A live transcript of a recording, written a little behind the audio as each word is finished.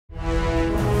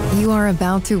You are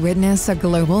about to witness a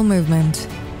global movement.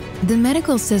 The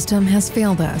medical system has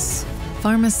failed us.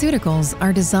 Pharmaceuticals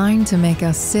are designed to make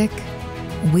us sick,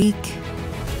 weak,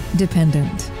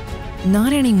 dependent.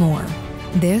 Not anymore.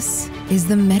 This is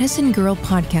the Medicine Girl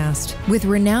podcast with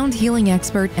renowned healing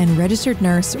expert and registered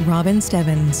nurse Robin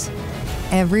Stebbins.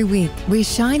 Every week, we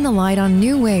shine the light on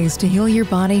new ways to heal your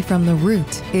body from the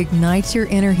root, ignite your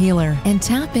inner healer, and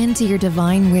tap into your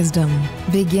divine wisdom.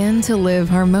 Begin to live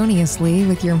harmoniously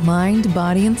with your mind,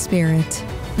 body, and spirit.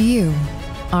 You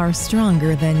are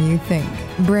stronger than you think,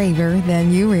 braver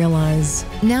than you realize.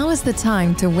 Now is the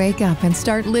time to wake up and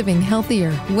start living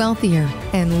healthier, wealthier,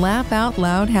 and laugh out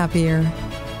loud happier.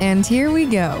 And here we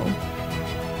go.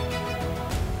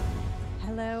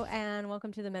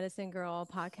 Welcome to the Medicine Girl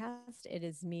podcast. It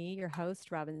is me, your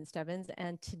host, Robin Stebbins,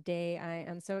 and today I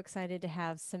am so excited to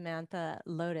have Samantha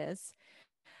Lotus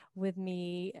with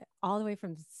me all the way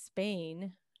from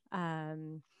Spain.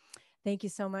 Thank you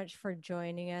so much for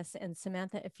joining us. And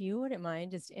Samantha, if you wouldn't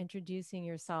mind just introducing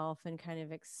yourself and kind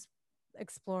of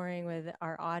exploring with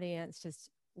our audience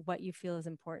just what you feel is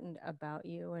important about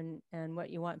you and what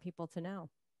you want people to know.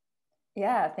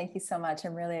 Yeah, thank you so much.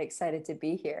 I'm really excited to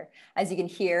be here. As you can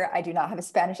hear, I do not have a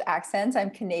Spanish accent. I'm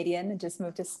Canadian and just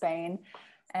moved to Spain.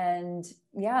 And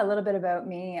yeah, a little bit about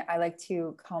me. I like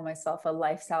to call myself a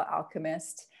lifestyle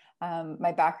alchemist.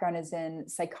 My background is in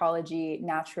psychology,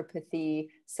 naturopathy,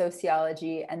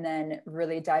 sociology, and then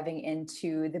really diving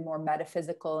into the more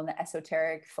metaphysical and the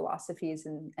esoteric philosophies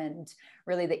and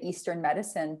really the Eastern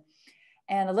medicine.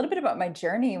 And a little bit about my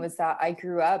journey was that I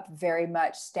grew up very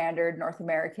much standard North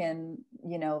American,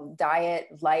 diet,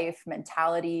 life,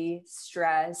 mentality,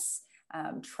 stress,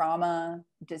 trauma,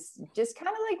 just kind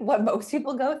of like what most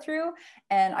people go through.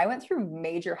 And I went through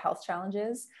major health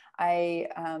challenges. I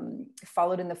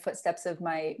followed in the footsteps of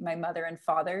my mother and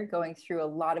father, going through a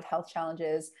lot of health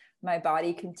challenges. My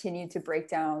body continued to break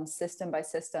down system by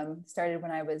system. Started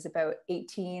when I was about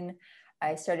 18.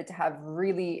 I started to have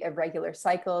really irregular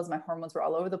cycles. My hormones were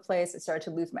all over the place. I started to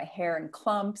lose my hair in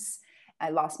clumps. I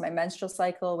lost my menstrual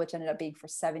cycle, which ended up being for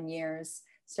 7 years.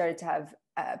 Started to have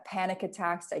panic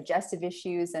attacks, digestive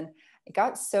issues. And it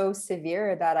got so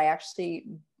severe that I actually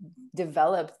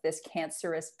developed this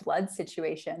cancerous blood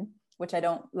situation, which I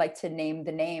don't like to name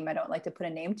the name. I don't like to put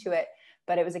a name to it,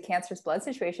 but it was a cancerous blood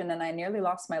situation and I nearly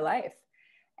lost my life.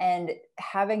 And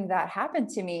having that happen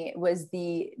to me was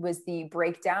the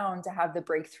breakdown, to have the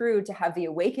breakthrough, to have the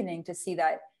awakening, to see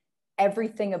that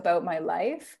everything about my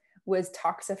life was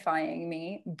toxifying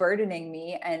me, burdening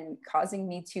me, and causing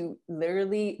me to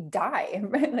literally die.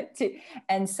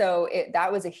 And so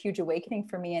that was a huge awakening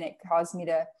for me, and it caused me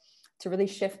to really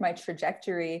shift my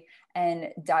trajectory and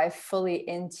dive fully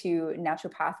into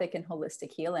naturopathic and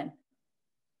holistic healing.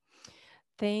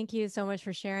 Thank you so much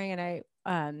for sharing. And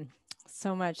I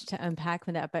so much to unpack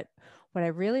with that. But what I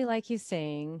really like you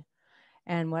saying,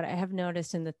 and what I have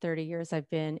noticed in the 30 years I've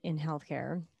been in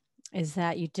healthcare, is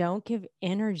that you don't give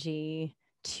energy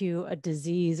to a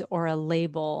disease or a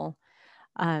label,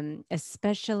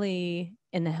 especially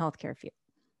in the healthcare field,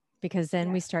 because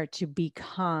then we start to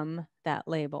become that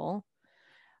label.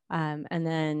 And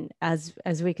then as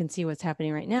we can see what's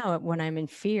happening right now, when I'm in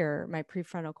fear, my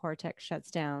prefrontal cortex shuts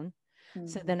down.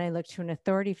 So then I look to an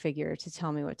authority figure to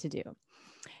tell me what to do.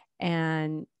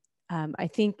 And I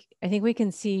think we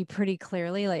can see pretty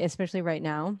clearly, like, especially right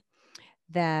now,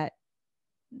 that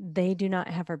they do not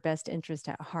have our best interest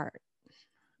at heart.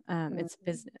 It's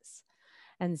business.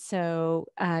 And so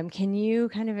can you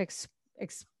kind of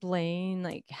explain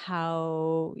like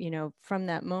how, from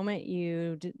that moment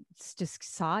you just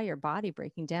saw your body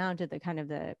breaking down to the kind of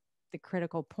the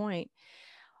critical point,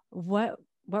 what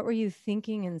were you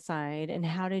thinking inside, and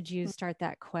how did you start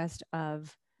that quest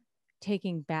of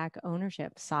taking back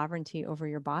ownership, sovereignty over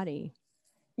your body?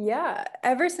 Yeah,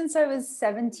 ever since I was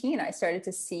 17, I started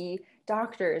to see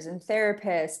doctors and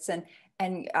therapists,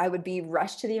 and I would be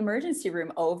rushed to the emergency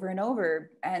room over and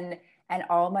over. And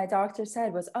all my doctor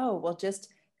said was, oh, well,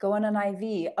 just go on an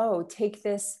IV. Oh, take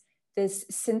this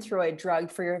Synthroid drug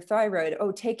for your thyroid.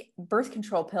 Oh, take birth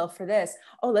control pill for this.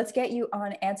 Oh, let's get you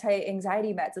on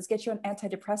anti-anxiety meds. Let's get you on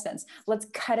antidepressants. Let's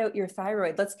cut out your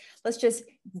thyroid. Let's just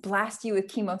blast you with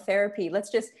chemotherapy.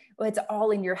 It's all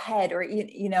in your head, or,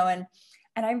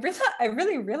 and I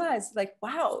really realized, like,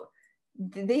 wow,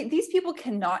 these people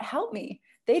cannot help me.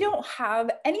 They don't have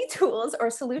any tools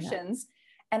or solutions. Yeah.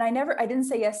 And I didn't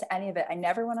say yes to any of it. I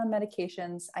never went on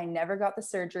medications. I never got the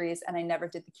surgeries, and I never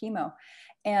did the chemo.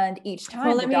 And each time,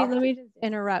 well, let me just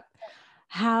interrupt.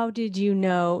 How did you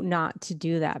know not to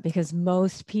do that? Because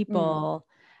most people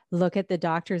look at the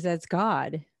doctors as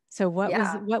God. So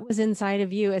what was inside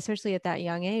of you, especially at that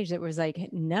young age, that was like,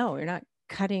 no, you're not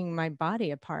cutting my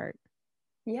body apart?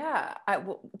 Yeah,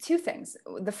 well, two things.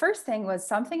 The first thing was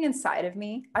something inside of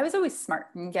me. I was always smart.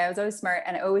 Okay, I was always smart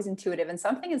and always intuitive. And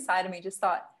something inside of me just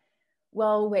thought,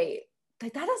 well, wait,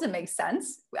 like that doesn't make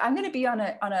sense. I'm going to be on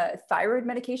a thyroid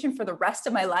medication for the rest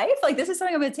of my life. Like this is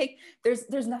something I'm going to take.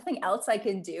 There's nothing else I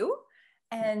can do.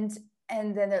 And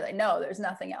then they're like, no, there's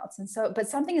nothing else. And so, but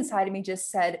something inside of me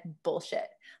just said bullshit.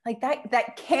 Like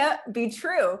that can't be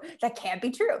true. That can't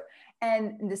be true.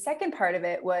 And the second part of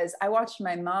it was I watched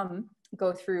my mom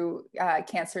go through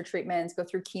cancer treatments, go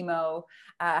through chemo,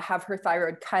 have her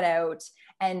thyroid cut out,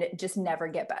 and just never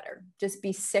get better, just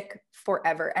be sick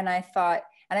forever. And I thought,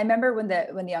 and I remember when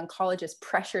the oncologist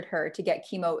pressured her to get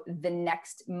chemo the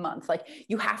next month, like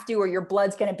you have to, or your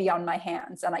blood's going to be on my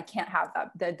hands and I can't have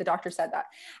that. The doctor said that.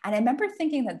 And I remember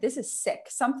thinking that this is sick.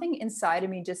 Something inside of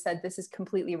me just said, this is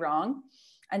completely wrong.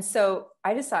 And so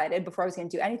I decided before I was going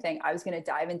to do anything, I was going to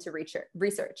dive into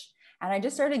research. And I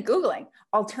just started Googling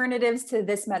alternatives to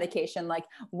this medication. Like,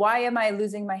 why am I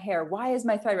losing my hair? Why is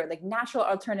my thyroid like natural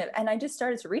alternative? And I just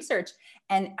started to research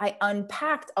and I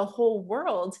unpacked a whole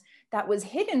world that was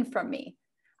hidden from me.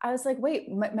 I was like, wait,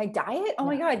 my diet? Oh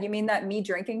my God, you mean that me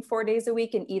drinking 4 days a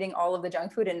week and eating all of the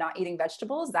junk food and not eating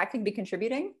vegetables, that could be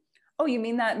contributing? Oh, you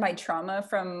mean that my trauma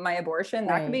from my abortion,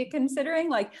 that could be considering?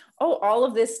 Like, oh, all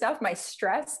of this stuff, my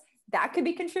stress, that could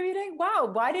be contributing? Wow,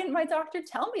 why didn't my doctor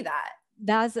tell me that?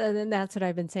 That's what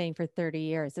I've been saying for 30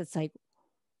 years. It's like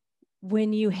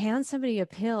when you hand somebody a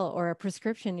pill or a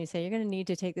prescription, you say, you're going to need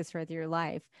to take this for the rest of your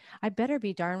life. I better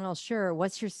be darn well sure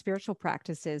what's your spiritual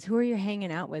practices. Who are you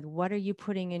hanging out with? What are you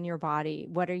putting in your body?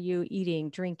 What are you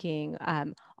eating, drinking?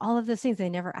 All of those things. They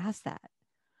never ask that.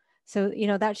 So,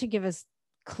 that should give us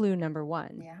clue number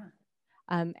one.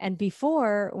 Yeah. And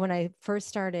before, when I first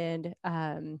started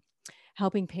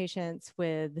helping patients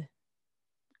with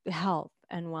health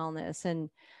and wellness and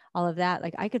all of that,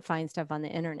 like I could find stuff on the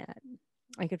internet.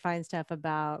 I could find stuff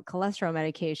about cholesterol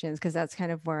medications because that's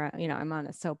kind of where, I'm on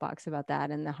a soapbox about that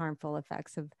and the harmful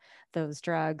effects of those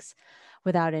drugs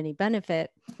without any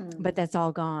benefit. But that's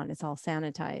all gone. It's all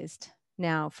sanitized.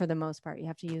 Now, for the most part, you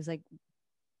have to use like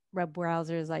web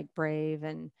browsers like Brave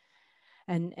and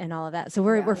all of that. So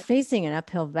we're facing an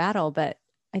uphill battle, but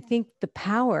I think the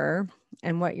power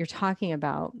and what you're talking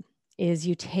about is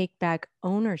you take back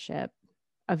ownership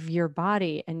of your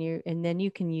body and then you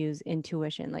can use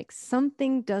intuition. Like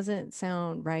something doesn't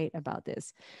sound right about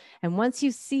this. And once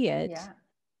you see it,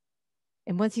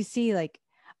 and once you see like,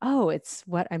 oh, it's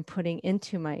what I'm putting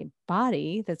into my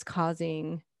body that's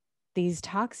causing these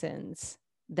toxins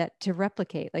that to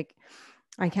replicate. Like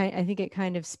I think it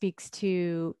kind of speaks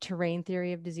to terrain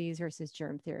theory of disease versus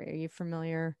germ theory. Are you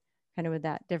familiar kind of with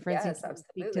that difference? Yes,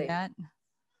 absolutely. Speak to that?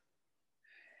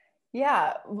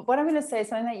 Yeah. What I'm going to say,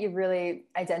 something that you really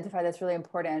identify that's really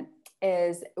important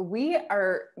is we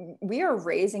are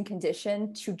raised and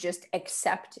conditioned to just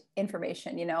accept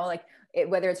information, like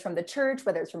whether it's from the church,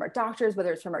 whether it's from our doctors,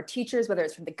 whether it's from our teachers, whether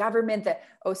it's from the government,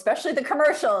 especially the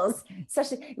commercials,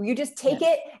 especially you just take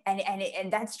it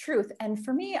and that's truth. And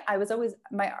for me,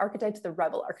 my archetype's the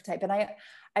rebel archetype. And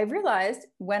I realized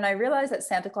when I realized that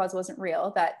Santa Claus wasn't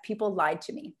real, that people lied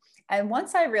to me. And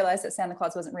once I realized that Santa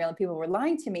Claus wasn't real and people were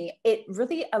lying to me, it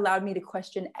really allowed me to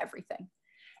question everything.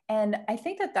 And I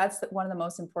think that that's one of the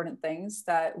most important things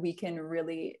that we can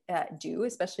really do,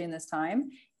 especially in this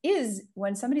time, is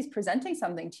when somebody's presenting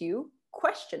something to you,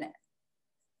 question it.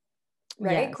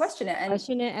 Right? Yes. Question it.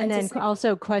 And then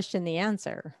also question the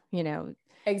answer,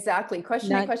 Exactly. Question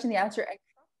the answer. And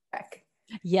check.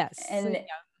 Yes. And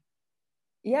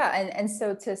and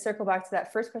so to circle back to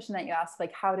that first question that you asked,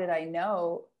 like, how did I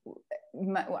know?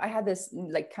 I had this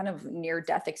like kind of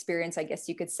near-death experience, I guess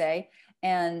you could say.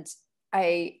 And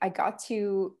I got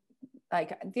to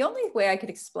like, the only way I could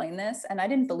explain this, and I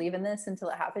didn't believe in this until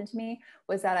it happened to me,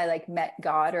 was that I like met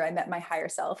God or I met my higher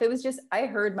self. It was just, I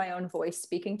heard my own voice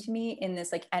speaking to me in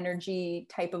this like energy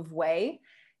type of way,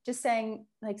 just saying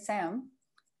like, Sam,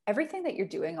 everything that you're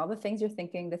doing, all the things you're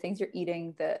thinking, the things you're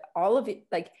eating, all of it,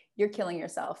 like you're killing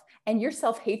yourself. And your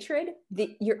self-hatred,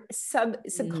 you're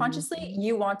subconsciously,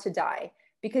 you want to die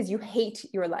because you hate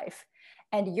your life.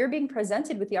 And you're being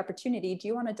presented with the opportunity. Do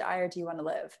you want to die or do you want to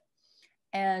live?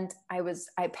 And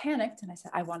I panicked and I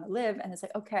said, I want to live. And it's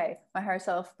like, okay, my higher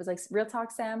self was like, real talk,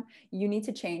 Sam, you need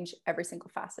to change every single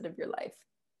facet of your life.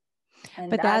 And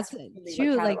but that's really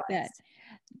true. Like that.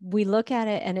 We look at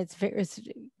it and it's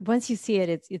once you see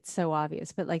it, it's so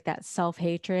obvious, but like that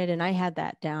self-hatred, and I had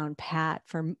that down pat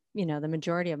for, the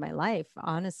majority of my life.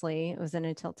 Honestly, it wasn't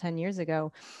until 10 years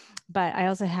ago, but I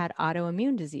also had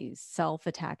autoimmune disease,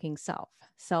 self-attacking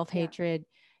self-hatred.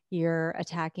 You're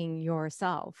attacking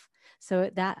yourself. So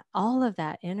that all of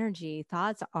that energy,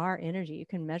 thoughts are energy. You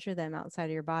can measure them outside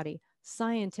of your body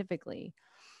scientifically.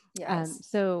 Yes.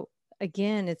 So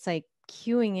again, it's like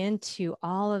cueing into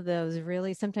all of those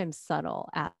really sometimes subtle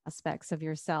aspects of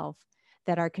yourself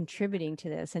that are contributing to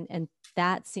this. And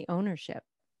that's the ownership,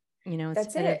 That's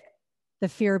instead it. of the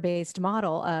fear-based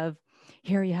model of,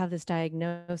 here you have this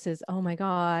diagnosis, oh my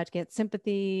God, get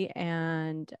sympathy,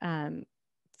 and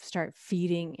start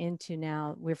feeding into,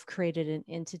 now we've created an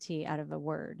entity out of a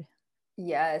word.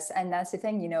 Yes. And that's the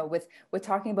thing, with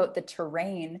talking about the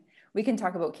terrain, we can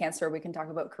talk about cancer, we can talk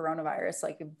about coronavirus,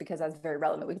 like, because that's very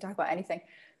relevant. We can talk about anything.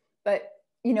 But,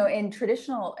 in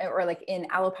traditional, or like in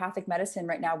allopathic medicine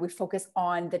right now, we focus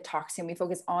on the toxin, we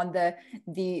focus on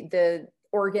the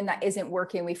organ that isn't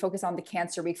working, we focus on the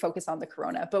cancer, we focus on the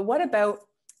corona. But what about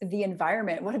the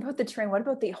environment? What about the terrain? What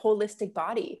about the holistic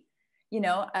body?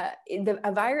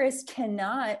 A virus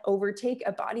cannot overtake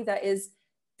a body that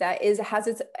has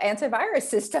its antivirus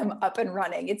system up and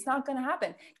running. It's not going to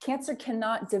happen. Cancer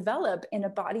cannot develop in a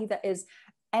body that is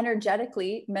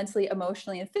energetically, mentally,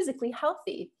 emotionally, and physically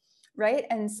healthy, right?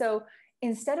 And so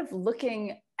instead of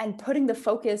looking and putting the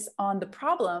focus on the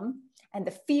problem and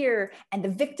the fear and the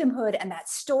victimhood and that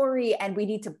story, and we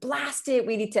need to blast it,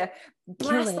 we need to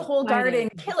blast the whole garden,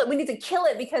 kill it, we need to kill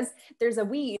it because there's a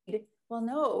weed. Well,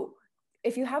 no.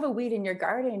 If you have a weed in your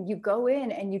garden, you go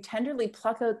in and you tenderly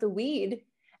pluck out the weed,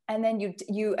 and then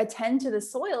you attend to the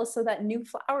soil so that new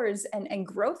flowers and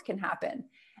growth can happen.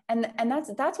 And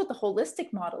that's what the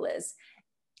holistic model is,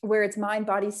 where it's mind,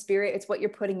 body, spirit. It's what you're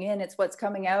putting in, it's what's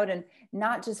coming out, and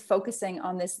not just focusing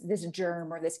on this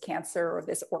germ or this cancer or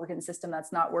this organ system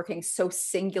that's not working, so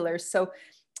singular,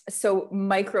 so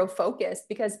micro focused,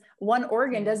 because one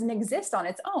organ doesn't exist on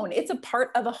its own. It's a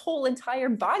part of a whole entire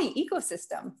body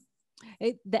ecosystem.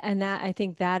 And that, I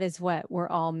think that is what we're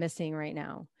all missing right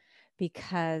now,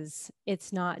 because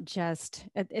it's not just,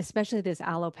 especially this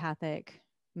allopathic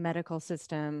medical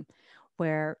system,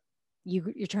 where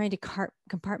you're trying to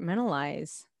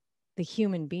compartmentalize the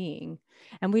human being,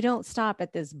 and we don't stop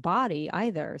at this body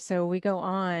either. So we go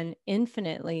on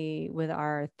infinitely with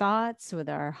our thoughts, with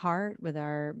our heart, with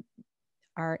our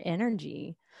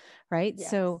energy, right? Yes.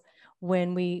 So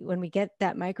when we get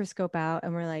that microscope out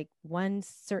and we're like, one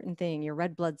certain thing, your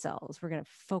red blood cells, we're going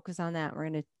to focus on that. We're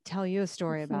going to tell you a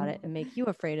story about it and make you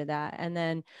afraid of that. And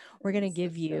then we're going to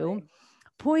give you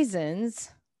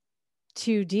poisons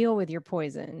to deal with your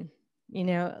poison.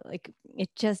 Like, it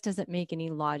just doesn't make any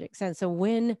logic sense. So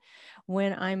when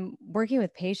I'm working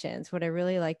with patients, what I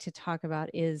really like to talk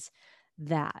about is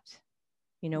that,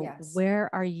 where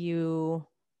are you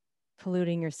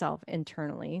polluting yourself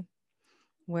internally?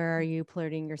 Where are you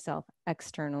polluting yourself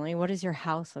externally? What does your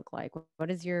house look like? What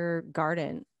is your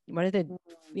garden? What are the,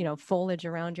 foliage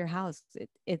around your house?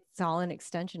 It's all an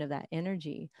extension of that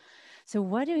energy. So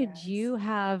what did you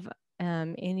have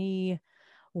any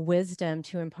wisdom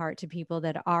to impart to people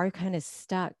that are kind of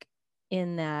stuck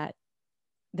in that?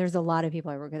 There's a lot of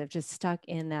people I work with that have just stuck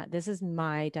in that, this is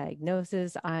my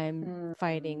diagnosis, I'm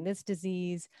fighting this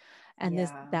disease, and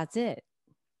that's it.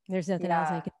 There's nothing else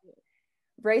I can do.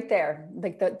 Right there.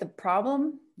 Like the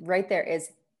problem right there is,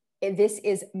 this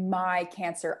is my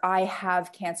cancer. I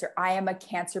have cancer. I am a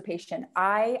cancer patient.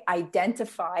 I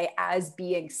identify as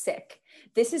being sick.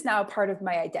 This is now a part of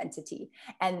my identity.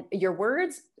 And your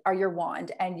words are your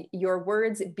wand, and your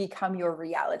words become your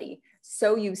reality.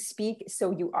 So you speak, so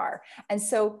you are. And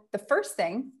so the first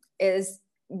thing is,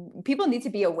 people need to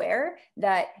be aware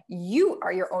that you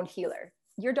are your own healer.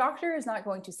 Your doctor is not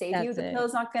going to save you. The pill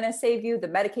is not going to save you. The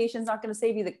medication is not going to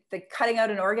save you. The cutting out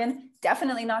an organ,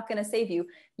 definitely not going to save you.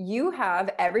 You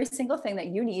have every single thing that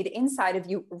you need inside of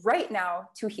you right now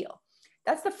to heal.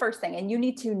 That's the first thing. And you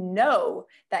need to know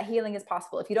that healing is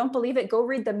possible. If you don't believe it, go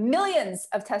read the millions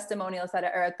of testimonials that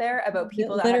are out there about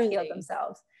people that have healed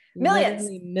themselves.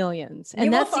 Millions.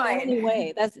 And that's the only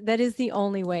way. That is the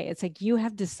only way. It's like, you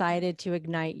have decided to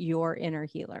ignite your inner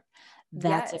healer.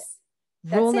 That's it.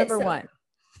 Rule number one.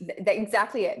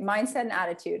 Exactly it. Mindset and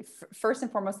attitude, first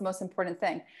and foremost, the most important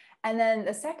thing. And then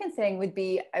the second thing would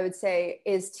be, I would say,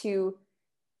 is to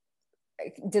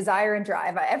desire and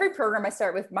drive. Every program I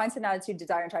start with mindset and attitude,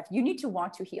 desire and drive. You need to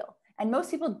want to heal. And most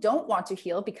people don't want to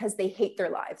heal because they hate their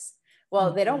lives.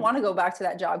 Well, they don't want to go back to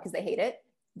that job because they hate it.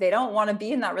 They don't want to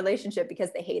be in that relationship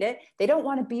because they hate it. They don't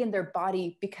want to be in their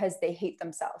body because they hate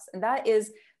themselves. And that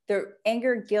is the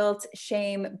anger, guilt,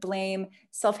 shame, blame,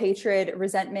 self-hatred,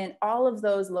 resentment, all of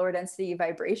those lower density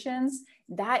vibrations,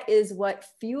 that is what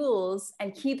fuels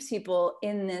and keeps people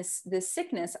in this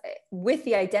sickness with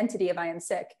the identity of I am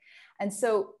sick. And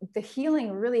so the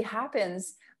healing really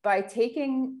happens by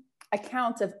taking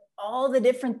account of all the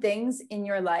different things in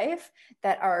your life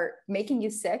that are making you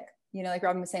sick, you know, like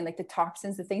Robin was saying, like the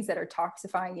toxins, the things that are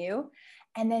toxifying you,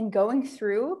 and then going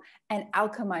through and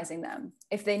alchemizing them.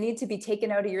 If they need to be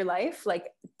taken out of your life,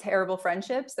 like terrible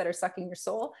friendships that are sucking your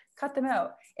soul, cut them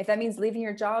out. If that means leaving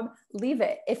your job, leave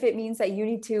it. If it means that you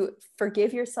need to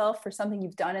forgive yourself for something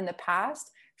you've done in the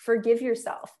past, forgive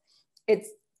yourself. It's,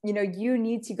 you know, you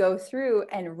need to go through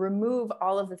and remove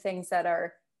all of the things that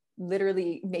are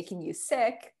literally making you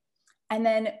sick, and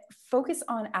then focus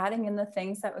on adding in the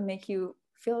things that would make you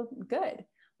feel good.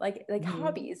 Like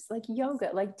hobbies, like yoga,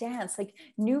 like dance, like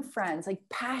new friends, like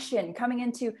passion, coming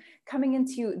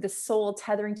into the soul,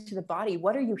 tethering to the body.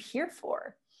 What are you here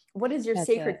for? What is your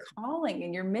sacred calling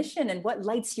and your mission, and what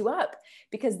lights you up?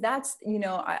 Because that's, you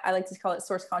know, I like to call it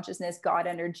source consciousness, God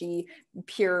energy,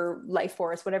 pure life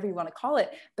force, whatever you want to call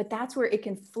it. But that's where it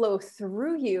can flow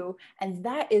through you. And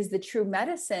that is the true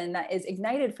medicine that is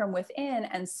ignited from within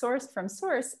and sourced from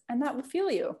source. And that will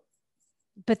fuel you.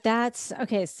 But that's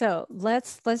okay. So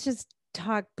let's just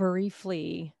talk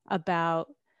briefly about,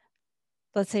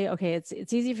 let's say, okay, it's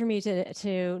easy for me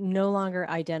to no longer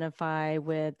identify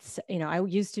with, you know, I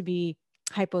used to be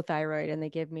hypothyroid and they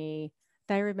give me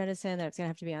thyroid medicine that's going to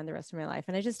have to be on the rest of my life.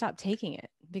 And I just stopped taking it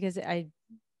because I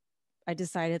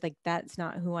decided like, that's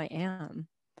not who I am.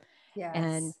 Yes.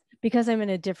 And because I'm in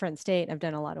a different state, I've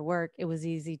done a lot of work, it was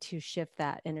easy to shift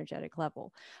that energetic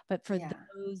level. But for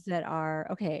those that are,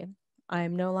 okay,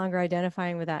 I'm no longer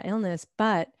identifying with that illness,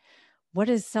 but what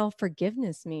does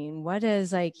self-forgiveness mean? What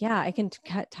is like, yeah, I can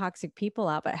cut toxic people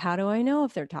out, but how do I know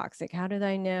if they're toxic? How do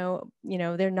I know, you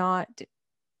know, they're not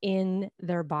in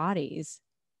their bodies?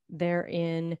 They're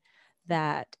in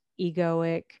that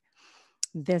egoic,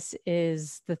 this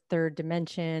is the third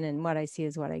dimension and what I see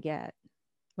is what I get.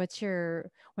 What's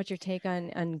your take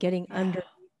on getting under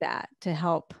that to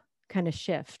help kind of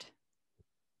shift?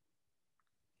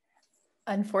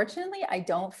 Unfortunately, I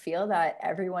don't feel that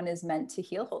everyone is meant to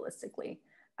heal holistically.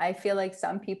 I feel like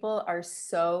some people are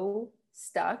so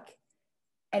stuck,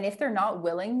 and if they're not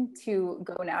willing to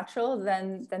go natural,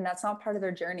 then that's not part of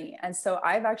their journey. And so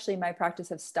I've actually, my practice,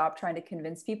 have stopped trying to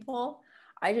convince people.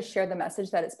 I just share the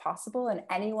message that it's possible, and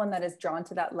anyone that is drawn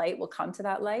to that light will come to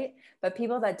that light. But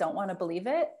people that don't want to believe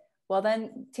it, well,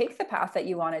 then take the path that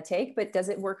you want to take, but does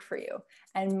it work for you?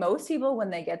 And most people, when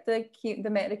they get the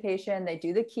medication, they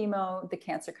do the chemo, the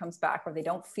cancer comes back, or they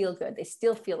don't feel good. They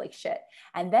still feel like shit.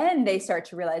 And then they start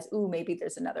to realize, ooh, maybe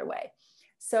there's another way.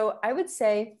 So I would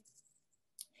say,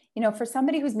 you know, for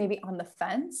somebody who's maybe on the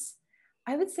fence,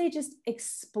 I would say just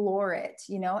explore it,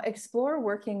 you know, explore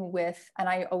working with, and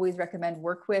I always recommend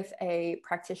work with a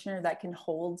practitioner that can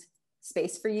hold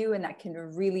space for you and that can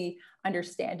really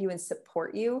understand you and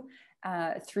support you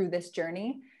through this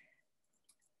journey.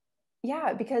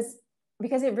 Yeah, because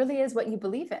it really is what you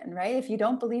believe in, right? If you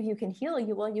don't believe you can heal,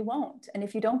 you won't. And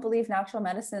if you don't believe natural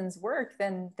medicines work,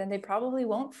 then they probably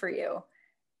won't for you.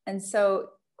 And so,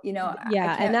 you know,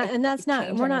 that's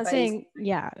not, we're not saying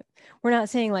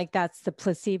like that's the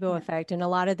placebo effect. And a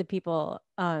lot of the people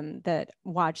that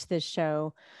watch this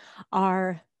show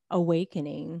are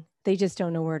awakening. They just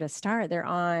don't know where to start. They're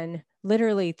on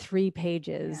literally 3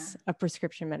 pages of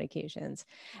prescription medications,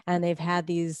 and they've had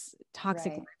these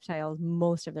toxic lifestyles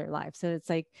most of their life. So it's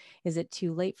like, is it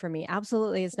too late for me?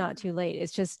 Absolutely, it's not too late.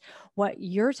 It's just what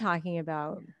you're talking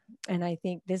about. And I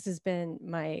think this has been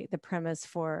the premise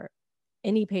for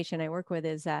any patient I work with,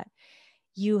 is that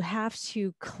you have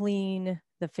to clean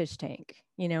the fish tank,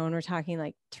 you know, and we're talking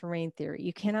like terrain theory.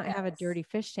 You cannot have a dirty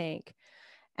fish tank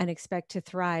and expect to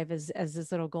thrive as this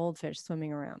little goldfish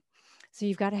swimming around. So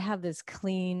you've got to have this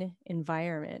clean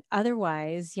environment.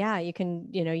 Otherwise, you can,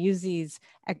 you know, use these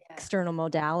external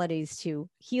modalities to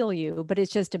heal you, but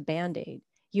it's just a Band-Aid.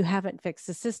 You haven't fixed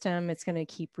the system. It's going to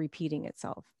keep repeating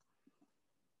itself.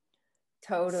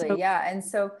 Totally. And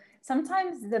so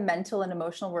sometimes the mental and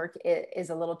emotional work is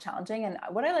a little challenging. And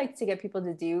what I like to get people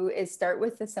to do is start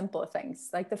with the simple things,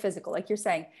 like the physical, like you're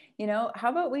saying, you know, how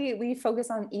about we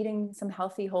focus on eating some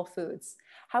healthy whole foods?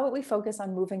 How about we focus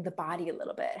on moving the body a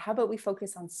little bit? How about we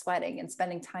focus on sweating and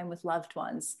spending time with loved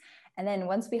ones? And then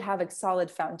once we have a solid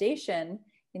foundation,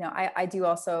 you know, I do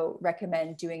also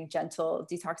recommend doing gentle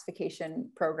detoxification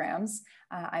programs.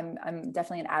 I'm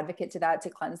definitely an advocate to that, to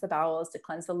cleanse the bowels, to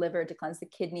cleanse the liver, to cleanse the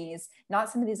kidneys, not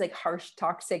some of these like harsh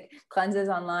toxic cleanses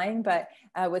online, but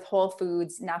with whole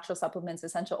foods, natural supplements,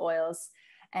 essential oils.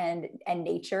 and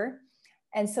nature.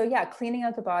 And so, yeah, cleaning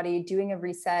out the body, doing a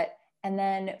reset. And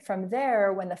then from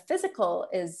there, when the physical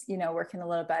is, working a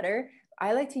little better,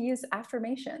 I like to use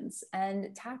affirmations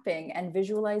and tapping and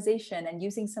visualization and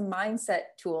using some mindset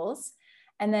tools.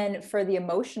 And then for the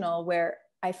emotional, where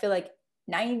I feel like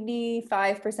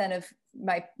 95% of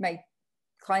my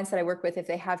clients that I work with, if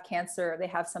they have cancer or they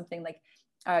have something like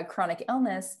chronic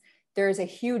illness, there is a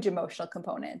huge emotional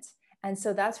component. And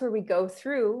so that's where we go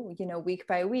through, week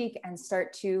by week and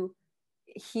start to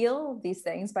heal these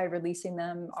things by releasing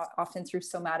them, often through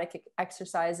somatic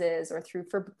exercises or through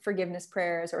forgiveness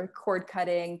prayers or cord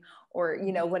cutting or,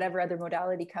 whatever other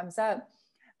modality comes up.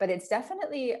 But it's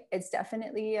definitely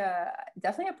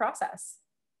a process.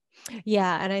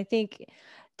 Yeah. And I think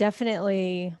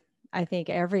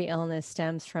every illness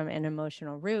stems from an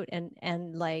emotional root,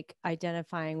 and like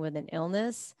identifying with an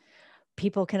illness,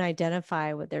 people can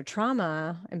identify with their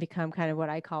trauma and become kind of what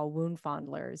I call wound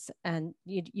fondlers. And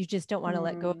you just don't want to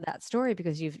let go of that story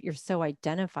because you're so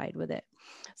identified with it.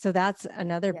 So that's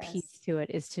another piece to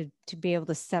it, is to be able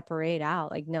to separate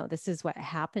out, like, no, this is what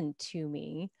happened to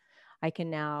me. I can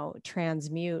now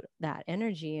transmute that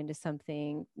energy into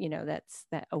something,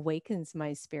 that awakens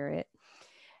my spirit,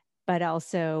 but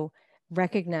also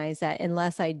recognize that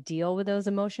unless I deal with those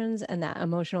emotions and that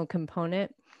emotional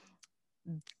component,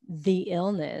 the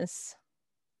illness,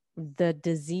 the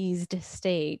diseased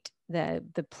state,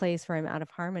 the place where I'm out of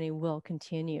harmony will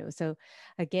continue. So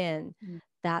again,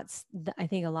 I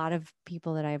think a lot of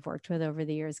people that I've worked with over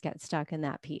the years get stuck in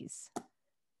that piece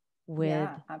with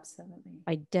absolutely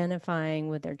identifying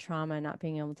with their trauma and not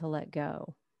being able to let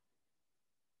go.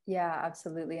 Yeah,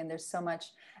 absolutely. And there's so much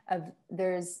of,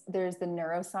 there's the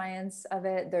neuroscience of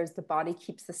it. There's the body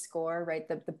keeps the score, right?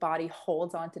 The body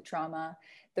holds on to trauma.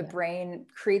 The brain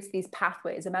creates these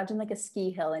pathways. Imagine like a ski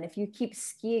hill. And if you keep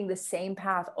skiing the same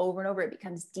path over and over, it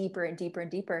becomes deeper and deeper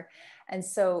and deeper. And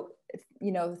so,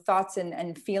 thoughts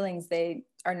and feelings,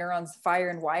 our neurons fire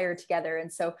and wire together.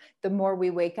 And so the more we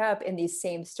wake up in these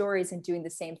same stories and doing the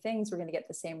same things, we're going to get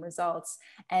the same results.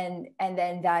 And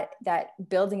then that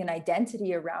building an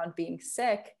identity around being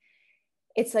sick,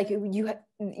 it's like,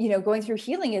 going through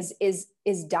healing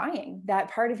is dying.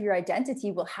 That part of your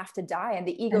identity will have to die. And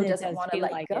the ego doesn't want to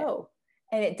let go.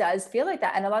 And it does feel like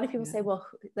that. And a lot of people say, well,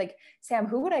 like, Sam,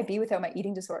 who would I be without my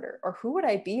eating disorder? Or who would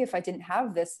I be if I didn't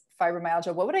have this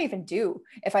fibromyalgia? What would I even do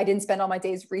if I didn't spend all my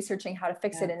days researching how to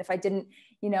fix it? And if I didn't,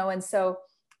 and so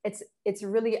it's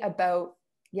really about,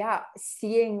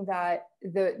 seeing that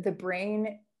the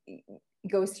brain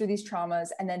goes through these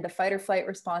traumas and then the fight or flight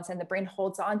response, and the brain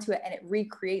holds on to it and it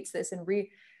recreates this and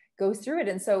goes through it.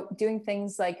 And so doing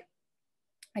things like,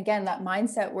 again, that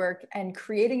mindset work and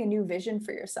creating a new vision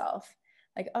for yourself.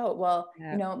 Like, oh, well,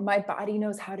 my body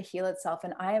knows how to heal itself.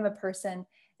 And I am a person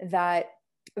that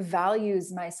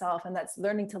values myself and that's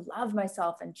learning to love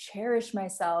myself and cherish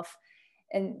myself.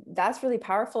 And that's really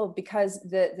powerful because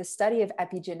the study of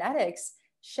epigenetics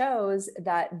shows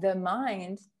that the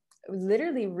mind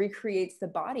literally recreates the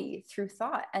body through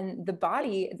thought. And the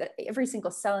body, every single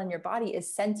cell in your body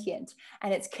is sentient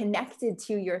and it's connected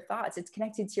to your thoughts. It's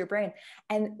connected to your brain.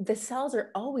 And the cells are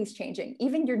always changing.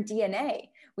 Even your DNA.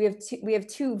 We have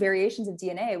two variations of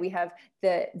DNA. We have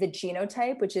the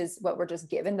genotype, which is what we're just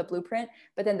given, the blueprint.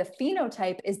 But then the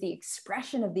phenotype is the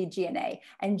expression of the DNA.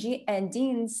 And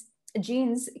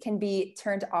genes can be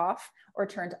turned off or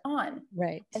turned on.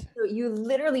 Right. And so you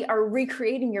literally are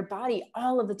recreating your body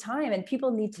all of the time. And people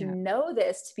need to know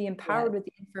this to be empowered with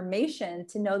the information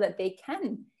to know that they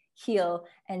can heal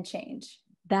and change.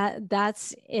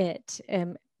 That's it.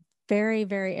 Very,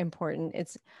 very important.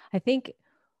 I think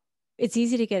it's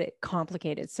easy to get it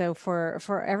complicated. So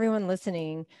for everyone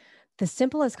listening, the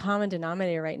simplest common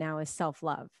denominator right now is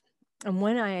self-love. And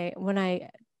when I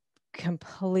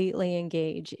completely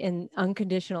engage in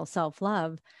unconditional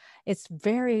self-love, it's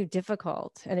very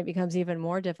difficult, and it becomes even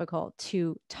more difficult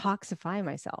to toxify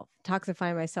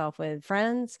myself with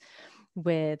friends,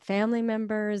 with family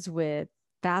members, with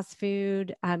fast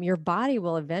food. Your body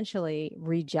will eventually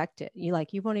reject it.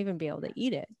 You won't even be able to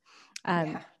eat it.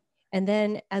 And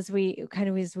then as we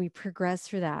progress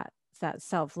through that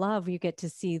self-love, you get to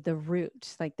see the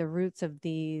roots of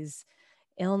these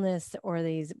illness or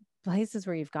these places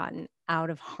where you've gotten out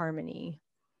of harmony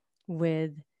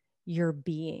with your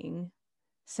being.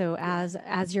 So as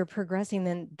you're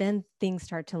progressing, then things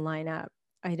start to line up.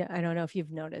 I don't know if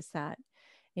you've noticed that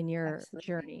in your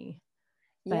journey.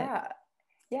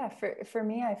 For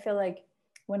me, I feel like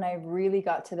when I really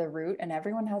got to the root, and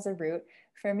everyone has a root.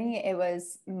 For me, it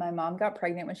was my mom got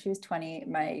pregnant when she was 20.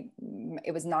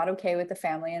 It was not okay with the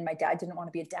family, and my dad didn't want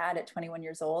to be a dad at 21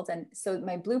 years old. And so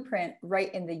my blueprint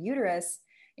right in the uterus,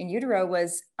 in utero,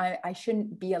 was I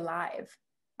shouldn't be alive.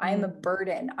 I am a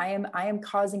burden. I am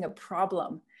causing a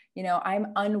problem. You know, I'm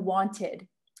unwanted.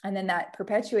 And then that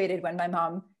perpetuated when my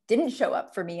mom didn't show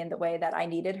up for me in the way that I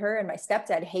needed her. And my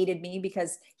stepdad hated me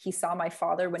because he saw my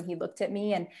father when he looked at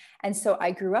me. And so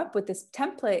I grew up with this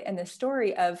template and this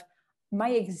story of my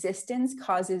existence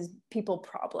causes people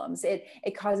problems. It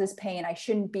causes pain. I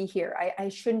shouldn't be here. I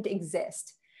shouldn't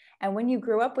exist. And when you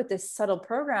grow up with this subtle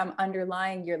program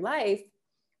underlying your life,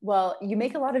 well, you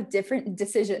make a lot of different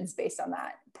decisions based on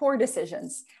that, poor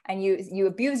decisions, and you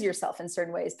abuse yourself in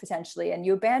certain ways potentially, and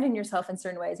you abandon yourself in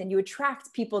certain ways, and you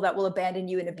attract people that will abandon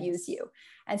you and abuse you.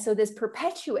 And so this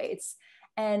perpetuates.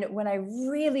 And when I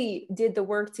really did the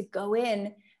work to go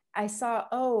in, I saw,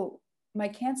 oh, my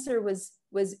cancer was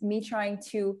me trying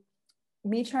to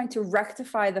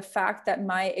rectify the fact that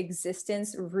my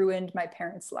existence ruined my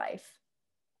parents' life.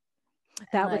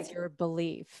 That was your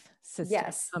belief system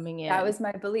coming in. That was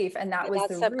my belief. And that was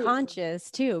the subconscious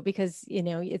root too, because, you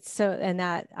know, it's so, and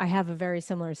that I have a very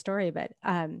similar story, but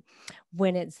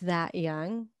when it's that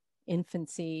young,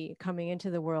 infancy, coming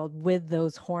into the world with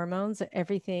those hormones,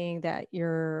 everything that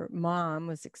your mom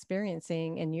was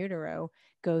experiencing in utero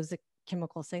goes a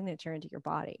chemical signature into your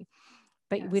body.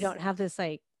 But we don't have this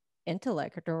like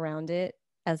intellect around it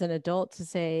as an adult to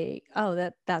say,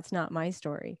 oh, that's not my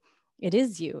story. It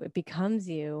is you, it becomes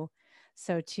you.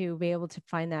 So to be able to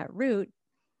find that root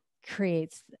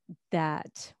creates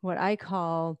that, what I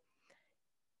call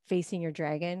facing your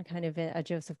dragon, kind of a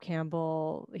Joseph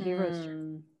Campbell hero's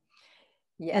journey.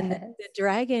 Yes. And the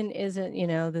dragon isn't, you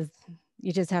know,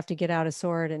 you just have to get out a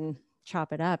sword and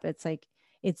chop it up. It's like,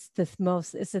 it's the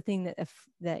thing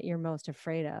that you're most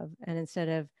afraid of. And instead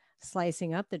of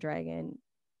slicing up the dragon,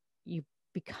 you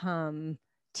become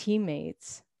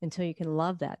teammates until you can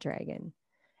love that dragon.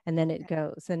 And then it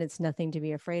goes, and it's nothing to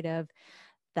be afraid of.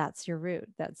 That's your root.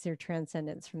 That's your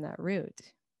transcendence from that root.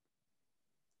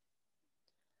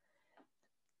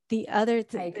 The other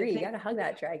I agree. You got to hug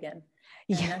that dragon.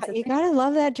 Yeah, you got to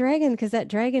love that dragon, because that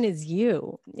dragon is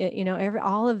you. You know,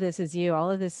 all of this is you.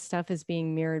 All of this stuff is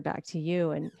being mirrored back to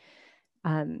you. And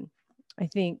I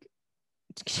think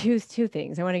two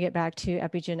things. I want to get back to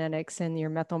epigenetics and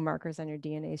your methyl markers on your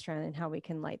DNA strand and how we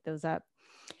can light those up.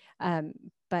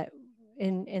 But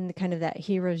in the kind of that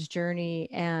hero's journey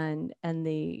and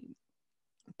the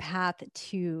path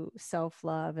to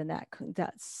self-love and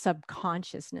that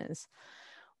subconsciousness,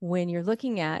 when you're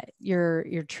looking at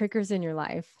your triggers in your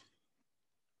life,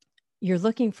 you're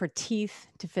looking for teeth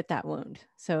to fit that wound.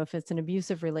 So if it's an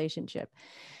abusive relationship,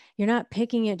 you're not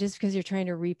picking it just because you're trying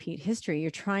to repeat history. You're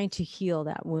trying to heal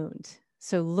that wound.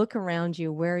 So look around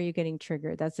you. Where are you getting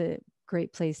triggered? That's a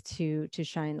great place to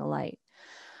shine the light.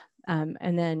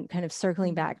 And then kind of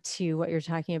circling back to what you're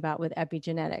talking about with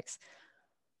epigenetics.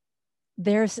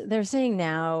 They're saying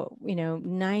now, you know,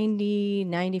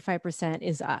 95%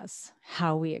 is us,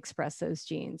 how we express those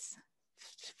genes.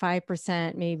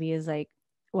 5% maybe is like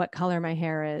what color my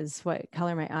hair is, what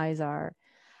color my eyes are.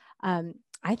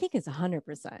 I think it's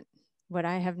 100% what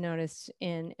I have noticed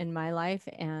in my life.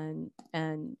 And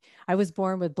I was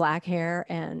born with black hair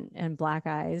and black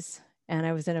eyes. And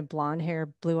I was in a blonde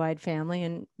hair, blue-eyed family,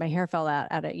 and my hair fell out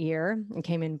at a year and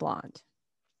came in blonde.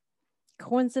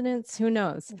 Coincidence? Who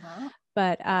knows?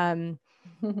 But that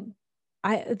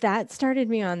started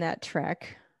me on that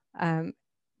trek.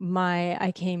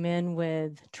 I came in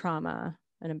with trauma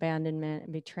and abandonment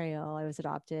and betrayal. I was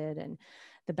adopted, and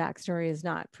the backstory is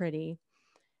not pretty.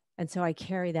 And so I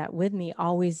carry that with me,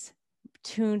 always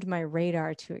tuned my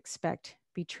radar to expect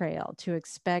betrayal, to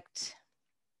expect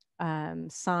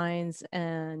signs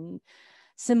and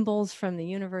symbols from the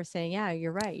universe saying, yeah,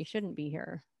 you're right, you shouldn't be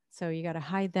here. So you got to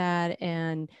hide that.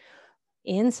 And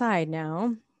inside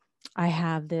now, I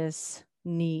have this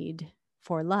need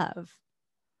for love.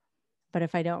 But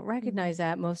if I don't recognize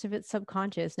that, most of it's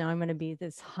subconscious. Now I'm going to be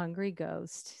this hungry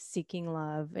ghost seeking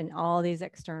love in all these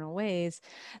external ways.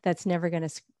 That's never going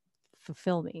to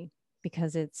fulfill me,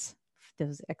 because it's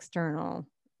those external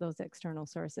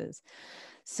sources.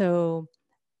 So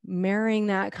marrying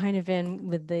that kind of in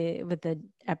with the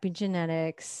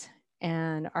epigenetics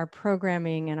and our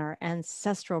programming and our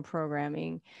ancestral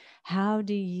programming, how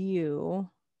do you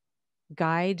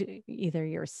guide either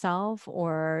yourself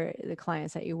or the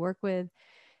clients that you work with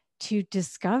to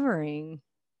discovering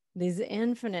these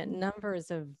infinite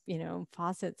numbers of, you know,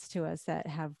 faucets to us that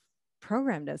have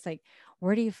programmed us? Like,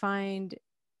 where do you find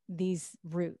these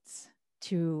roots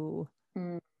to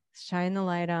shine the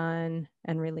light on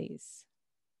and release.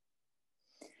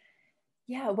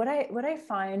 Yeah, what I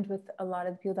find with a lot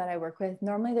of the people that I work with,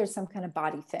 normally there's some kind of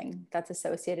body thing that's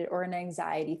associated, or an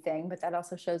anxiety thing, but that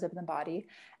also shows up in the body.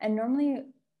 And normally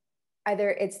either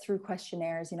it's through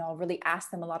questionnaires, I'll really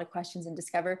ask them a lot of questions and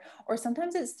discover, or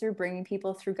sometimes it's through bringing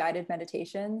people through guided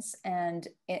meditations and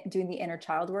doing the inner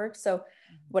child work. So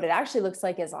what it actually looks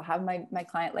like is I'll have my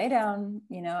client lay down,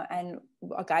 and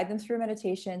I'll guide them through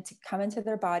meditation to come into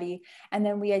their body. And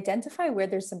then we identify where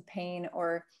there's some pain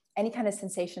or any kind of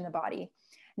sensation in the body.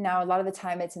 Now, a lot of the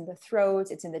time it's in the throat,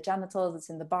 it's in the genitals, it's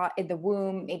in the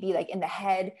womb, maybe like in the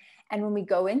head. And when we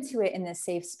go into it in this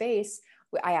safe space,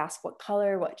 I ask what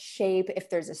color, what shape, if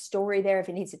there's a story there, if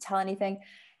it needs to tell anything.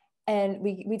 And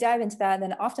we dive into that. And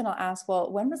then often I'll ask,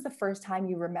 well, when was the first time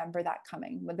you remember that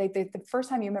coming? When the first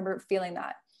time you remember feeling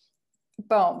that?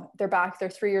 Boom, they're back, they're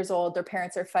 3 years old, their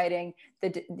parents are fighting,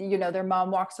 their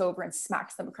mom walks over and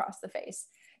smacks them across the face.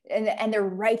 And they're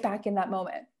right back in that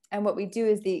moment. And what we do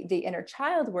is the inner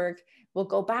child work, we'll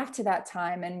go back to that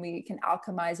time and we can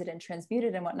alchemize it and transmute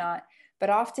it and whatnot. But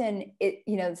often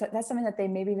that's something that they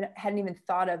maybe hadn't even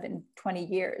thought of in 20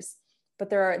 years. But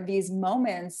there are these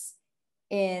moments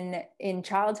in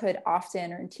childhood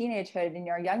often, or in teenagehood, in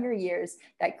your younger years,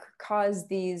 that cause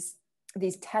these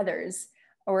tethers,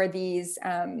 or these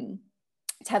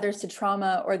tethers to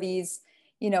trauma, or these,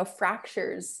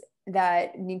 fractures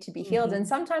that need to be healed. Mm-hmm. And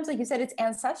sometimes, like you said, it's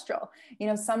ancestral.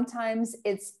 Sometimes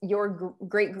it's your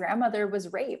great grandmother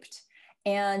was raped,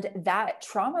 and that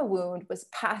trauma wound was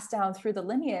passed down through the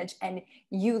lineage, and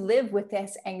you live with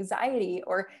this anxiety.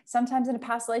 Or sometimes in a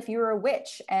past life, you were a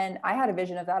witch. And I had a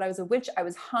vision of that. I was a witch. I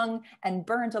was hung and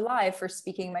burned alive for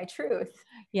speaking my truth.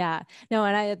 Yeah, no.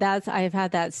 And I've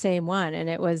had that same one, and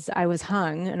I was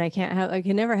hung, and I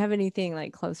can never have anything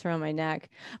like close around my neck,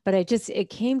 but it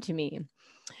came to me.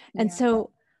 And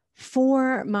so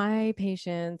for my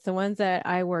patients, the ones that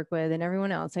I work with and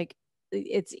everyone else, like,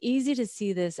 it's easy to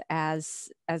see this as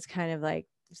kind of like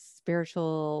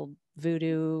spiritual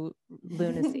voodoo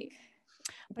lunacy.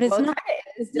 But it's not.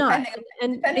 It's not.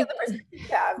 Depending on the perspective you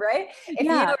have, right? If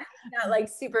you are in that like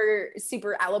super,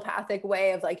 super allopathic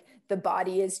way of like the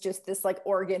body is just this like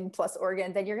organ plus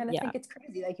organ, then you're going to think it's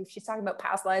crazy. Like if she's talking about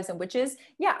past lives and witches,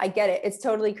 I get it. It's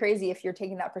totally crazy if you're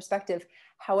taking that perspective.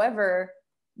 However,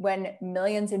 when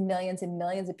millions and millions and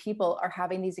millions of people are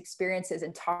having these experiences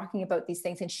and talking about these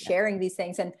things and sharing these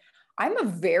things, and I'm a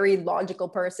very logical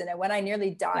person, and when I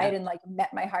nearly died and like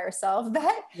met my higher self,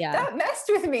 that messed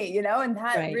with me, and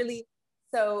that really.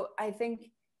 So I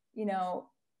think,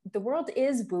 the world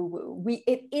is woo-woo.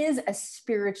 It is a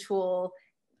spiritual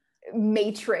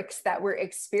matrix that we're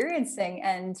experiencing,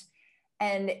 and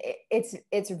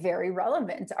it's very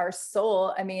relevant. Our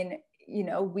soul, I mean,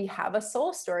 we have a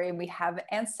soul story, and we have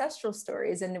ancestral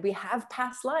stories, and we have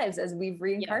past lives as we've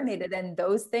reincarnated, and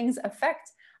those things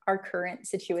affect our current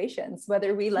situations,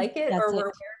 whether we like it or we're aware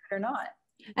of it or not.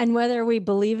 And whether we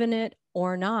believe in it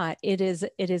or not, it is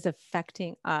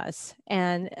affecting us.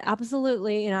 And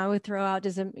absolutely, I would throw out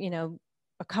just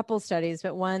a couple studies,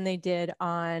 but one they did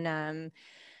on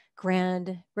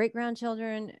great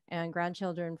grandchildren and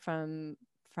grandchildren from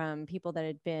people that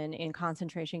had been in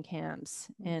concentration camps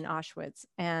in Auschwitz.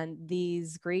 And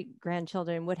these great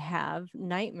grandchildren would have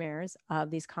nightmares of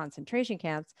these concentration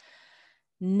camps,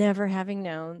 never having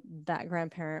known that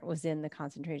grandparent was in the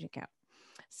concentration camp.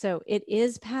 So it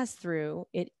is passed through,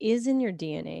 it is in your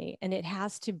DNA, and it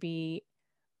has to be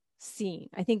seen.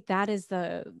 I think that is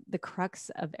the crux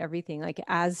of everything. Like,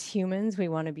 as humans, we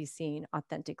want to be seen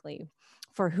authentically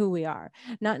for who we are,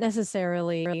 not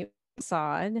necessarily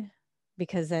facade,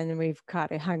 because then we've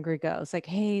caught a hungry ghost. Like,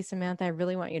 hey, Samantha, I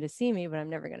really want you to see me, but I'm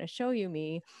never going to show you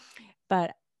me.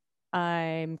 But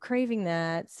I'm craving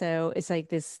that. So it's like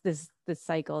this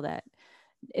cycle that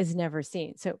is never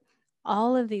seen. So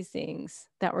all of these things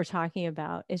that we're talking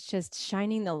about, it's just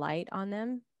shining the light on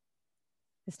them.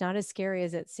 It's not as scary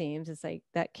as it seems. It's like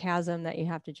that chasm that you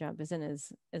have to jump isn't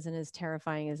as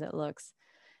terrifying as it looks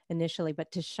initially,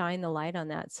 but to shine the light on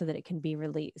that so that it can be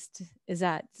released. Is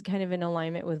that kind of in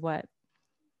alignment with what?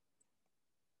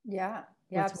 Yeah,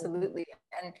 absolutely.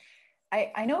 And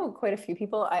I know quite a few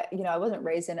people. I wasn't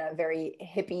raised in a very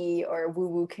hippie or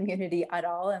woo-woo community at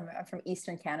all. I'm from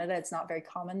Eastern Canada. It's not very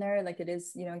common there, like it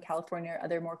is, in California or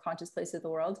other more conscious places of the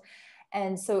world.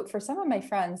 And so for some of my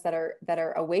friends that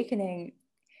are awakening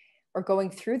or going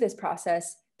through this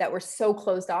process, that were so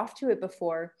closed off to it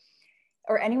before,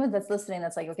 or anyone that's listening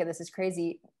that's like, okay, this is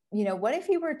crazy. What if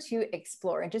you were to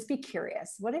explore and just be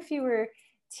curious? What if you were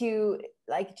to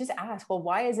like just ask, well,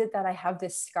 why is it that I have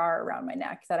this scar around my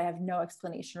neck that I have no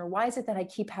explanation? Or why is it that I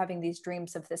keep having these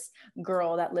dreams of this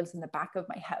girl that lives in the back of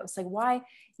my house? Like why,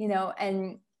 you know,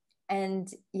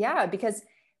 and yeah, because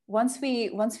once we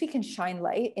can shine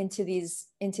light into these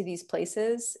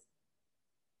places,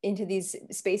 into these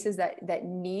spaces that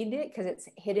need it, because it's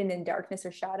hidden in darkness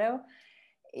or shadow,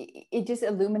 it just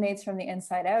illuminates from the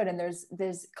inside out. And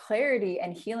there's clarity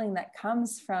and healing that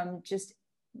comes from just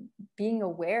being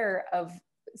aware of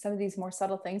some of these more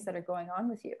subtle things that are going on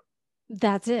with you.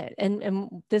 That's it.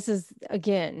 And this is,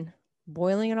 again,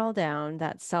 boiling it all down,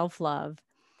 that self-love,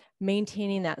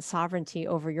 maintaining that sovereignty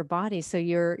over your body. So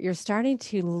you're starting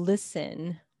to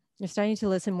listen. You're starting to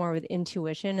listen more with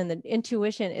intuition. And the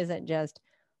intuition isn't just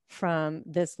from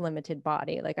this limited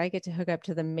body. Like I get to hook up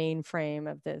to the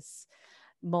mainframe of this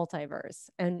multiverse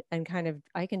and kind of,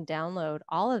 I can download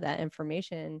all of that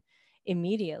information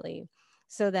immediately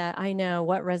so that I know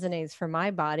what resonates for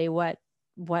my body, what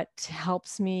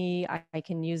helps me. I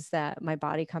can use that, my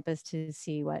body compass, to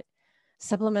see what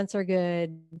supplements are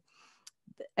good.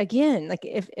 Again, like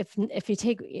if you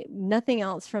take nothing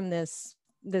else from this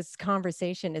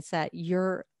conversation, it's that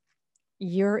you're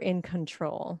in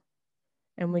control.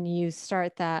 And when you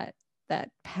start that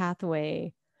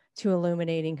pathway to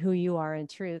illuminating who you are in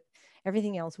truth,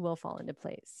 everything else will fall into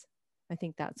place. I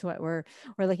think that's what we're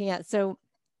looking at. So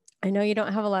I know you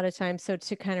don't have a lot of time. So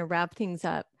to kind of wrap things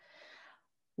up,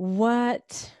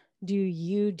 what do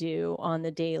you do on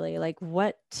the daily? Like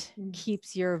what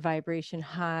keeps your vibration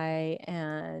high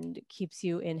and keeps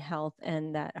you in health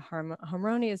and that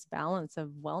harmonious balance of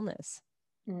wellness?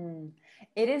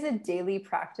 It is a daily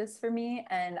practice for me,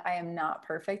 and I am not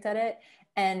perfect at it.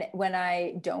 And when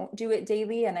I don't do it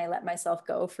daily and I let myself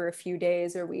go for a few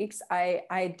days or weeks, I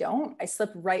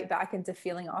slip right back into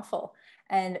feeling awful.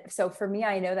 And so for me,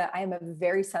 I know that I am a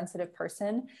very sensitive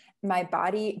person. My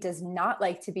body does not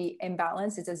like to be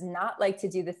imbalanced. It does not like to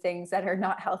do the things that are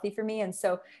not healthy for me. And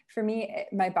so for me,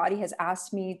 my body has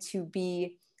asked me to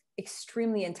be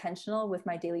extremely intentional with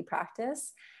my daily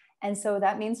practice. And so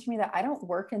that means for me that I don't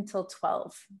work until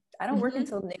 12. I don't work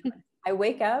until noon. I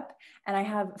wake up and I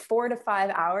have 4 to 5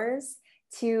 hours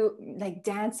to like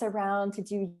dance around, to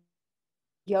do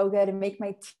yoga, to make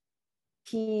my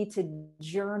tea, to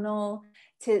journal,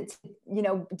 to you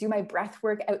know, do my breath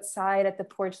work outside at the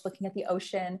porch looking at the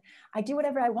ocean. I do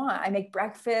whatever I want. I make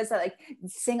breakfast, I like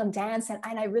sing and dance, and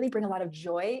I really bring a lot of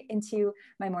joy into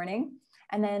my morning.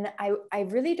 And then I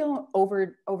really don't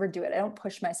overdo it. I don't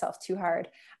push myself too hard.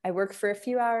 I work for a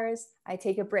few hours. I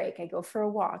take a break. I go for a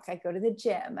walk. I go to the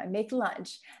gym. I make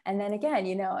lunch. And then again,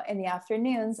 you know, in the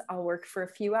afternoons, I'll work for a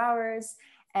few hours.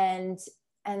 And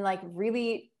like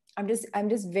really, I'm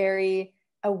just very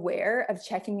aware of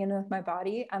checking in with my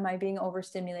body. Am I being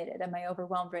overstimulated? Am I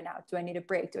overwhelmed right now? Do I need a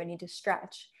break? Do I need to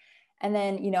stretch? And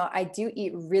then, you know, I do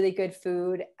eat really good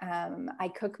food. I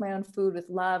cook my own food with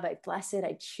love. I bless it.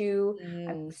 I chew.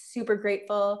 I'm super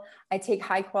grateful. I take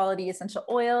high quality essential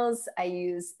oils. I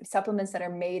use supplements that are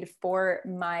made for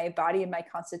my body and my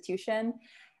constitution.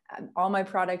 All my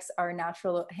products are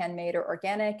natural, handmade, or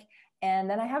organic. And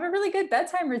then I have a really good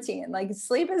bedtime routine. Like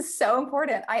sleep is so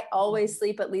important. I always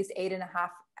sleep at least 8.5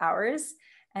 hours.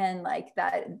 And like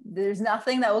that, there's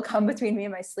nothing that will come between me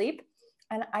and my sleep.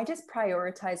 And I just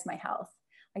prioritize my health.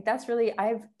 Like that's really,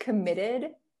 I've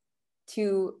committed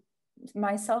to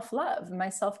my self-love, my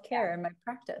self-care, and my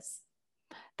practice.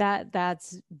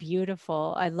 That's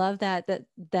beautiful. I love that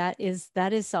is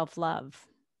self-love,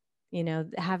 you know,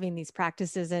 having these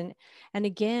practices. And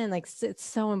again, like it's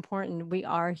so important. We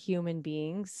are human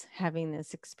beings having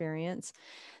this experience.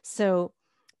 So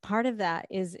part of that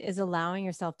is allowing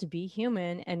yourself to be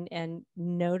human and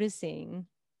noticing,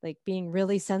 like being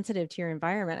really sensitive to your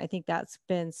environment. I think that's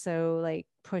been so like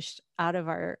pushed out of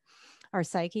our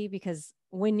psyche, because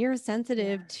when you're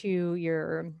sensitive to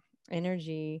your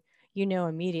energy, you know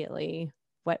immediately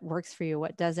what works for you,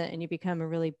 what doesn't, and you become a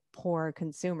really poor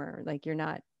consumer. Like you're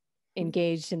not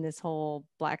engaged in this whole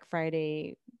Black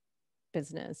Friday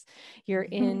business. You're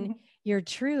in your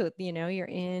truth, you know, you're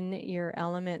in your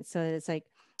element. So it's like,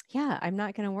 yeah, I'm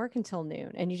not going to work until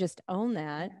noon. And you just own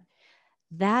that.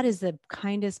 That is the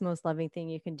kindest, most loving thing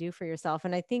you can do for yourself.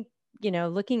 And I think, you know,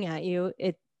 looking at you,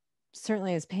 it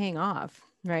certainly is paying off,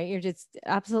 right? You're just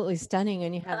absolutely stunning,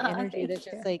 and you have energy that's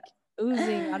just like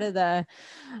oozing out of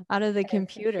the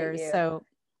computer. So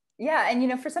yeah. And, you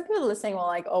know, for some people listening, well,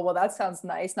 like, oh, well, that sounds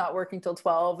nice, not working till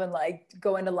 12 and like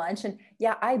going to lunch. And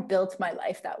yeah, I built my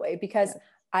life that way because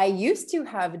I used to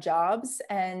have jobs,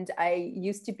 and I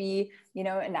used to be, you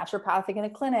know, a naturopathic in a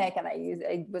clinic, and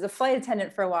I was a flight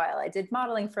attendant for a while. I did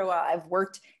modeling for a while. I've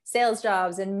worked sales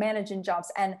jobs and managing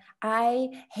jobs, and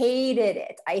I hated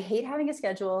it. I hate having a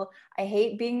schedule. I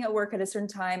hate being at work at a certain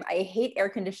time. I hate air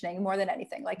conditioning more than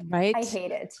anything. Like, Right. I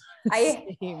hate it.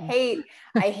 I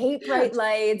hate bright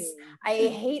lights. I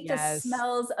hate the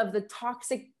smells of the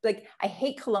toxic, like I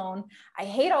hate cologne. I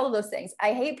hate all of those things.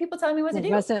 I hate people telling me what to do.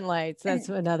 Fluorescent lights. That's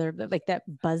another, like that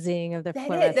buzzing of the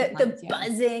fluorescent lights. The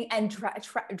buzzing and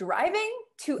driving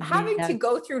to having to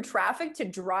go through traffic to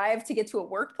drive to get to a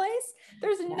workplace.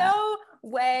 There's no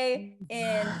way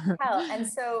in hell. And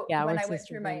so when I went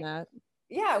through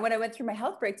when I went through my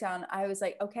health breakdown, I was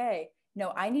like, okay,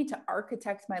 no, I need to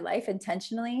architect my life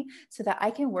intentionally so that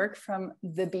I can work from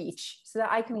the beach, so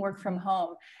that I can work from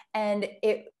home. And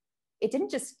it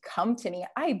didn't just come to me.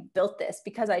 I built this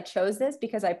because I chose this,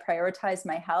 because I prioritized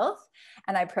my health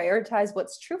and I prioritized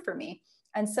what's true for me.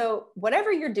 And so whatever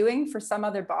you're doing for some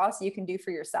other boss, you can do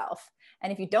for yourself.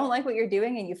 And if you don't like what you're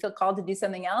doing and you feel called to do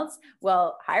something else,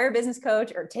 well, hire a business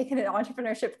coach or take an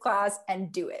entrepreneurship class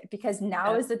and do it, because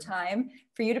now is the time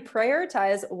for you to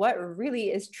prioritize what really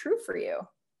is true for you.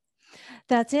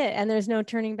 That's it. And there's no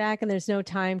turning back, and there's no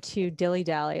time to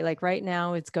dilly-dally. Like right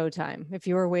now it's go time. If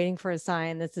you were waiting for a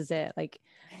sign, this is it. Like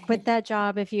quit that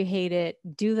job if you hate it,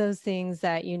 do those things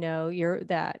that, you know,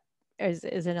 that is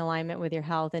in alignment with your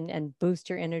health, and boost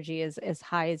your energy as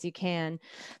high as you can.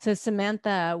 So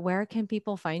Samantha, where can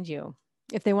people find you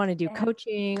if they want to do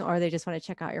coaching, or they just want to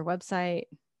check out your website?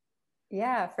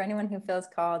 Yeah, for anyone who feels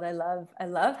called, I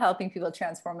love helping people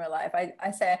transform their life. I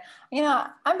say, you know,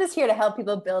 I'm just here to help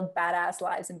people build badass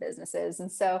lives and businesses.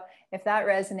 And so if that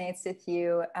resonates with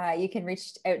you, you can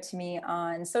reach out to me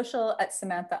on social at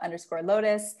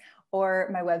Samantha_Lotus, or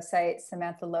my website,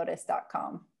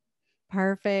 samanthalotus.com.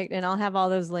 Perfect. And I'll have all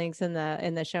those links in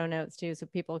the show notes too, so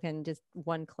people can just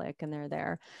one click and they're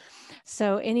there.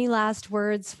 So any last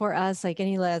words for us, like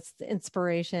any last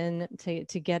inspiration to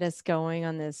get us going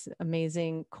on this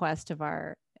amazing quest of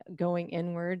our going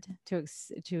inward to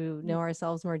know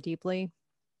ourselves more deeply?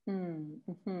 Yeah.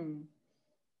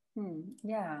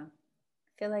 I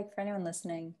feel like for anyone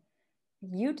listening,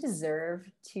 you deserve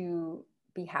to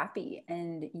be happy,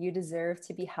 and you deserve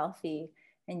to be healthy,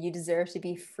 and you deserve to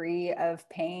be free of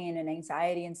pain and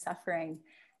anxiety and suffering.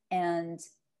 And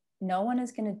no one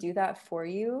is going to do that for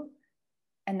you.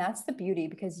 And that's the beauty,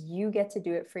 because you get to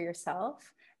do it for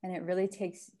yourself. And it really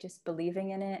takes just believing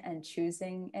in it and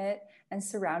choosing it and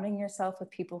surrounding yourself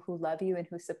with people who love you and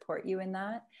who support you in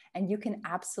that. And you can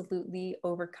absolutely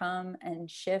overcome and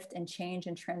shift and change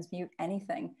and transmute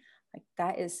anything. Like,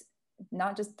 that is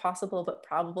not just possible, but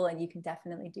probable. And you can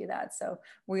definitely do that. So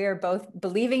we are both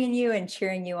believing in you and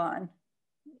cheering you on.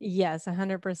 Yes,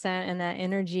 100%. And that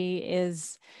energy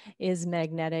is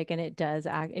magnetic, and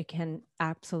it can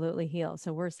absolutely heal.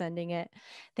 So we're sending it.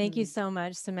 Thank you so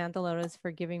much, Samantha Lotus,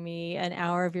 for giving me an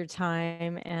hour of your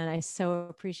time. And I so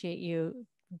appreciate you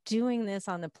doing this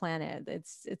on the planet.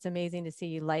 It's amazing to see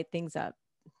you light things up.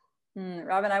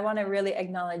 Robin, I want to really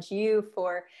acknowledge you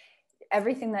for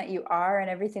everything that you are and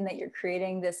everything that you're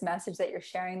creating, this message that you're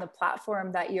sharing, the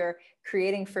platform that you're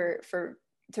creating to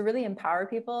really empower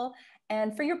people,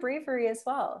 and for your bravery as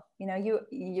well. You know,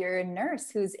 you're a nurse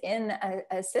who's in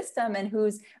a system and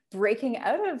who's breaking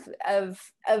out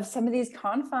of some of these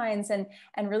confines and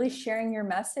really sharing your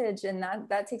message. And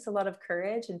that takes a lot of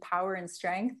courage and power and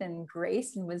strength and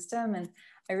grace and wisdom. And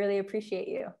I really appreciate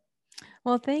you.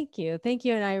 Well, thank you. Thank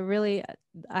you.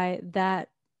 And that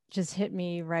just hit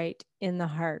me right in the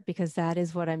heart, because that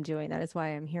is what I'm doing. That is why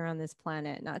I'm here on this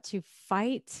planet, not to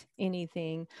fight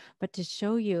anything, but to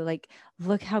show you, like,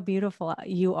 look how beautiful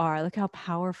you are. Look how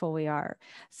powerful we are.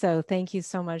 So thank you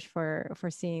so much for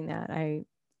seeing that. I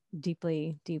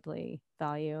deeply, deeply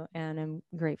value, and I'm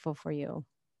grateful for you.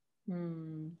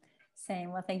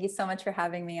 Same. Well, thank you so much for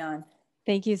having me on.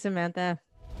 Thank you, Samantha.